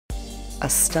a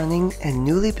stunning and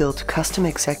newly built custom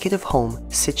executive home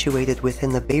situated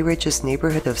within the Bay Ridges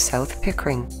neighborhood of South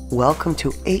Pickering. Welcome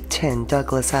to 810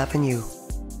 Douglas Avenue.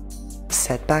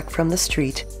 Set back from the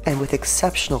street and with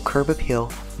exceptional curb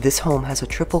appeal, this home has a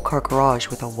triple-car garage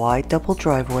with a wide double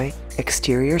driveway,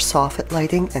 exterior soffit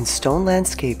lighting and stone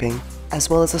landscaping, as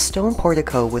well as a stone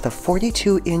portico with a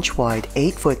 42-inch wide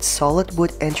 8-foot solid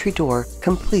wood entry door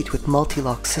complete with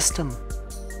multi-lock system.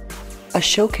 A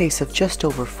showcase of just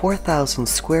over 4,000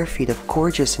 square feet of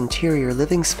gorgeous interior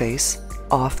living space.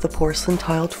 Off the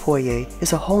porcelain-tiled foyer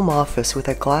is a home office with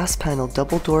a glass-paneled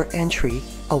double-door entry,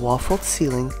 a waffled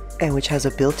ceiling, and which has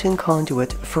a built-in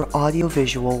conduit for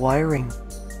audio-visual wiring.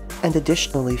 And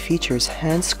additionally features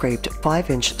hand-scraped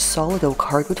 5-inch solid oak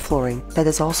hardwood flooring that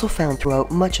is also found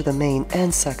throughout much of the main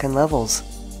and second levels,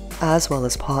 as well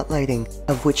as pot lighting,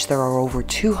 of which there are over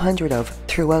 200 of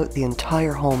throughout the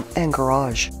entire home and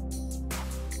garage.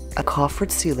 A coffered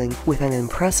ceiling with an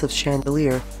impressive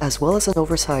chandelier as well as an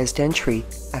oversized entry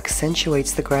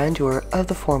accentuates the grandeur of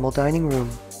the formal dining room.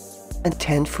 And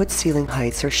 10-foot ceiling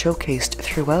heights are showcased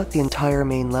throughout the entire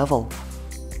main level.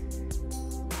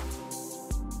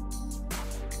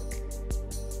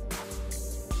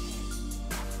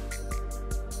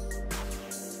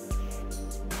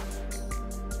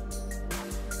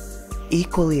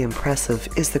 Equally impressive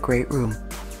is the great room,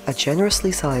 a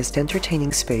generously sized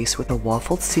entertaining space with a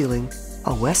waffled ceiling,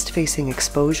 a west-facing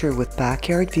exposure with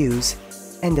backyard views,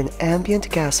 and an ambient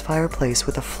gas fireplace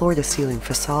with a floor-to-ceiling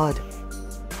facade.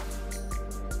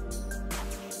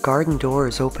 Garden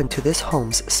doors open to this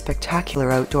home's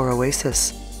spectacular outdoor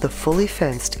oasis, the fully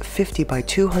fenced 50 by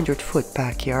 200 foot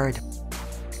backyard.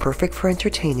 Perfect for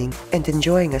entertaining and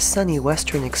enjoying a sunny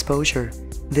western exposure,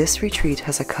 this retreat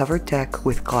has a covered deck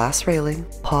with glass railing,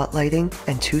 pot lighting,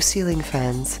 and 2 ceiling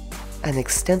fans, an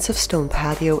extensive stone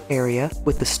patio area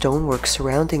with the stonework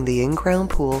surrounding the in-ground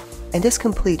pool, and is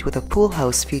complete with a pool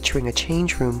house featuring a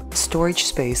change room, storage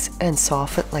space, and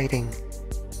soffit lighting.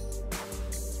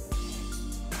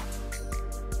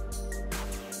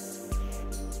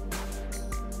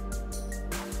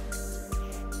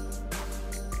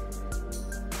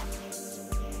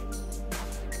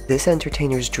 This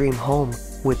entertainer's dream home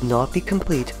would not be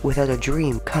complete without a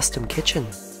dream custom kitchen.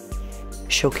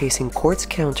 Showcasing quartz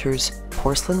counters,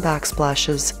 porcelain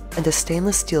backsplashes, and a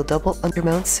stainless steel double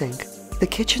undermount sink, the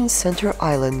kitchen's center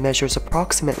island measures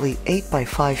approximately 8 by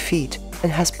 5 feet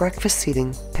and has breakfast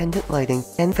seating, pendant lighting,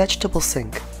 and vegetable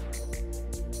sink.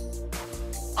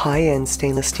 High-end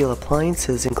stainless steel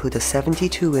appliances include a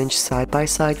 72-inch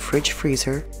side-by-side fridge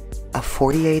freezer, a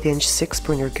 48-inch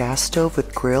 6-burner gas stove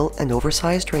with grill and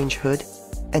oversized range hood,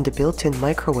 and a built-in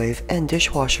microwave and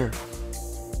dishwasher.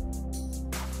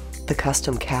 The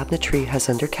custom cabinetry has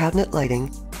under-cabinet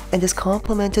lighting and is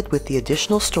complemented with the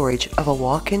additional storage of a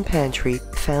walk-in pantry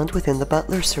found within the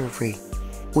butler servery,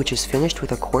 which is finished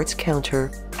with a quartz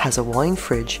counter, has a wine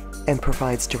fridge, and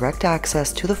provides direct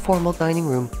access to the formal dining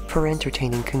room for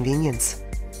entertaining convenience.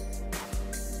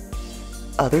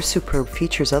 Other superb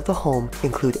features of the home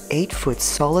include 8-foot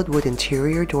solid wood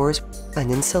interior doors, an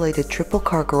insulated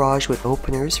triple-car garage with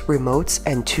openers, remotes,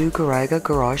 and 2 Garaga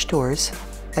garage doors,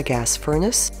 a gas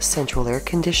furnace, central air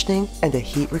conditioning, and a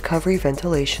heat recovery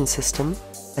ventilation system,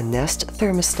 a Nest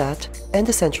thermostat, and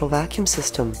a central vacuum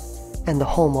system. And the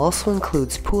home also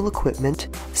includes pool equipment,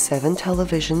 7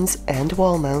 televisions and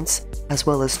wall mounts, as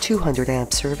well as 200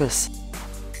 amp service.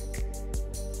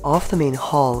 Off the main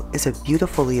hall is a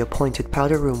beautifully appointed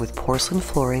powder room with porcelain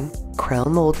flooring,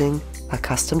 crown molding, a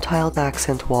custom tiled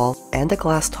accent wall, and a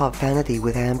glass top vanity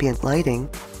with ambient lighting,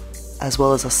 as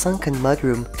well as a sunken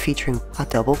mudroom featuring a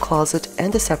double closet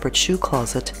and a separate shoe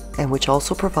closet, and which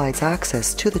also provides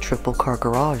access to the triple-car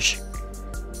garage.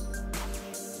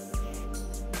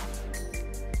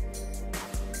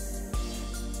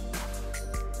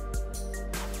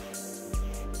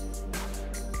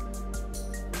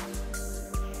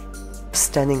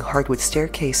 Stunning hardwood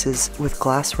staircases with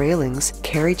glass railings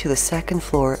carry to the second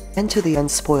floor and to the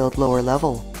unspoiled lower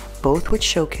level, both which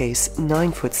showcase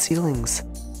 9-foot ceilings.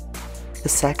 The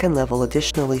second level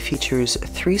additionally features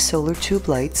 3 solar tube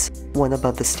lights, 1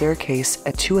 above the staircase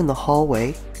and 2 in the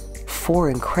hallway, 4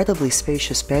 incredibly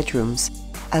spacious bedrooms,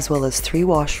 as well as 3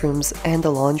 washrooms and a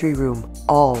laundry room,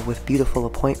 all with beautiful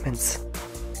appointments.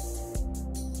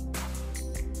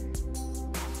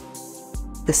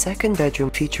 The second bedroom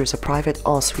features a private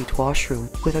ensuite washroom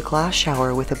with a glass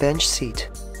shower with a bench seat,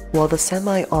 while the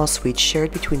semi-ensuite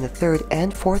shared between the third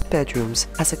and fourth bedrooms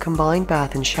has a combined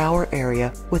bath and shower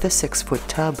area with a 6-foot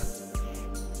tub.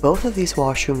 Both of these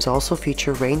washrooms also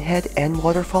feature rainhead and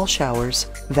waterfall showers,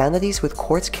 vanities with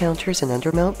quartz counters and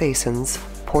undermount basins,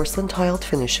 porcelain-tiled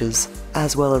finishes,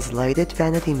 as well as lighted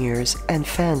vanity mirrors and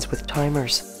fans with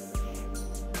timers.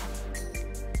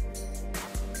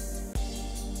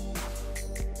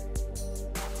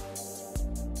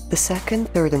 The second,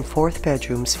 third, and fourth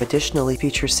bedrooms additionally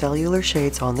feature cellular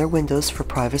shades on their windows for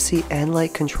privacy and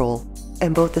light control,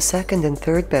 and both the second and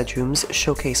third bedrooms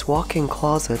showcase walk-in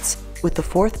closets, with the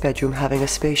fourth bedroom having a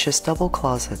spacious double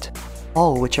closet,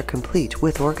 all which are complete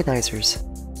with organizers.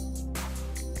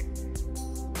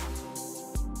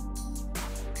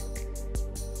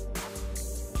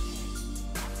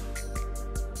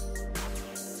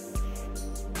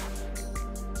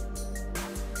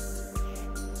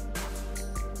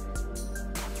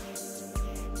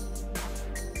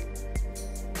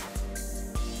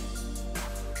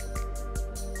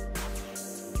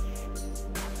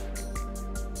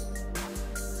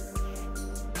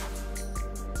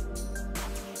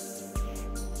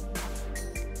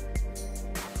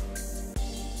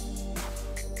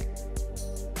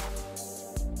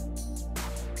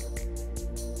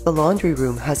 The laundry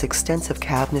room has extensive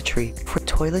cabinetry for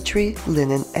toiletry,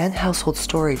 linen, and household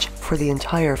storage for the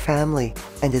entire family,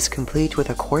 and is complete with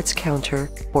a quartz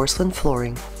counter, porcelain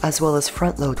flooring, as well as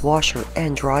front-load washer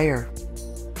and dryer.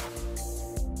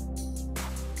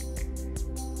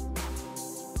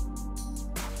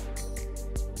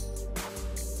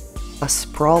 A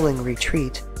sprawling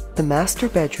retreat, the master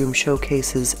bedroom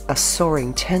showcases a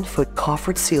soaring 10-foot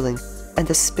coffered ceiling and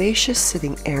a spacious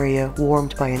sitting area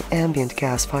warmed by an ambient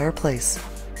gas fireplace.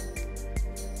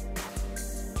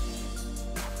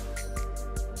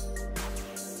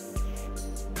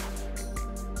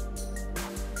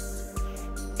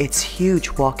 Its huge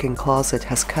walk-in closet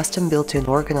has custom built-in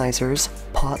organizers,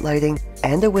 pot lighting,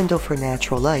 and a window for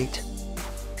natural light.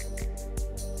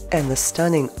 And the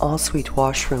stunning ensuite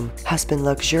washroom has been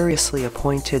luxuriously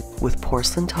appointed with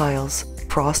porcelain tiles,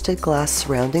 frosted glass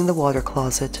surrounding the water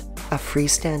closet, a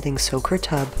freestanding soaker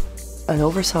tub, an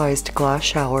oversized glass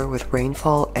shower with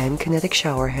rainfall and kinetic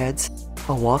shower heads,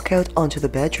 a walkout onto the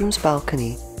bedroom's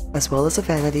balcony, as well as a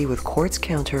vanity with quartz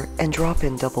counter and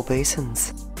drop-in double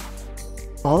basins.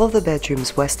 All of the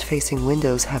bedroom's west-facing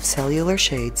windows have cellular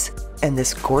shades, and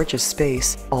this gorgeous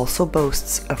space also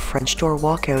boasts a French door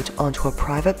walkout onto a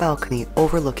private balcony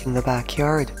overlooking the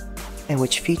backyard, and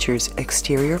which features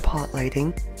exterior pot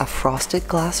lighting, a frosted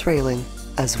glass railing,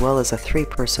 as well as a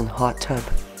 3-person hot tub.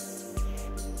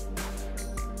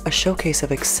 A showcase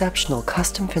of exceptional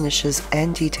custom finishes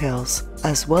and details,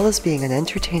 as well as being an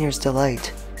entertainer's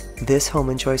delight. This home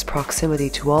enjoys proximity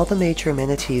to all the major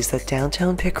amenities that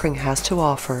downtown Pickering has to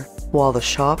offer, while the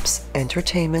shops,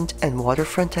 entertainment, and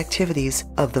waterfront activities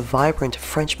of the vibrant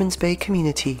Frenchman's Bay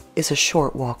community is a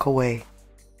short walk away.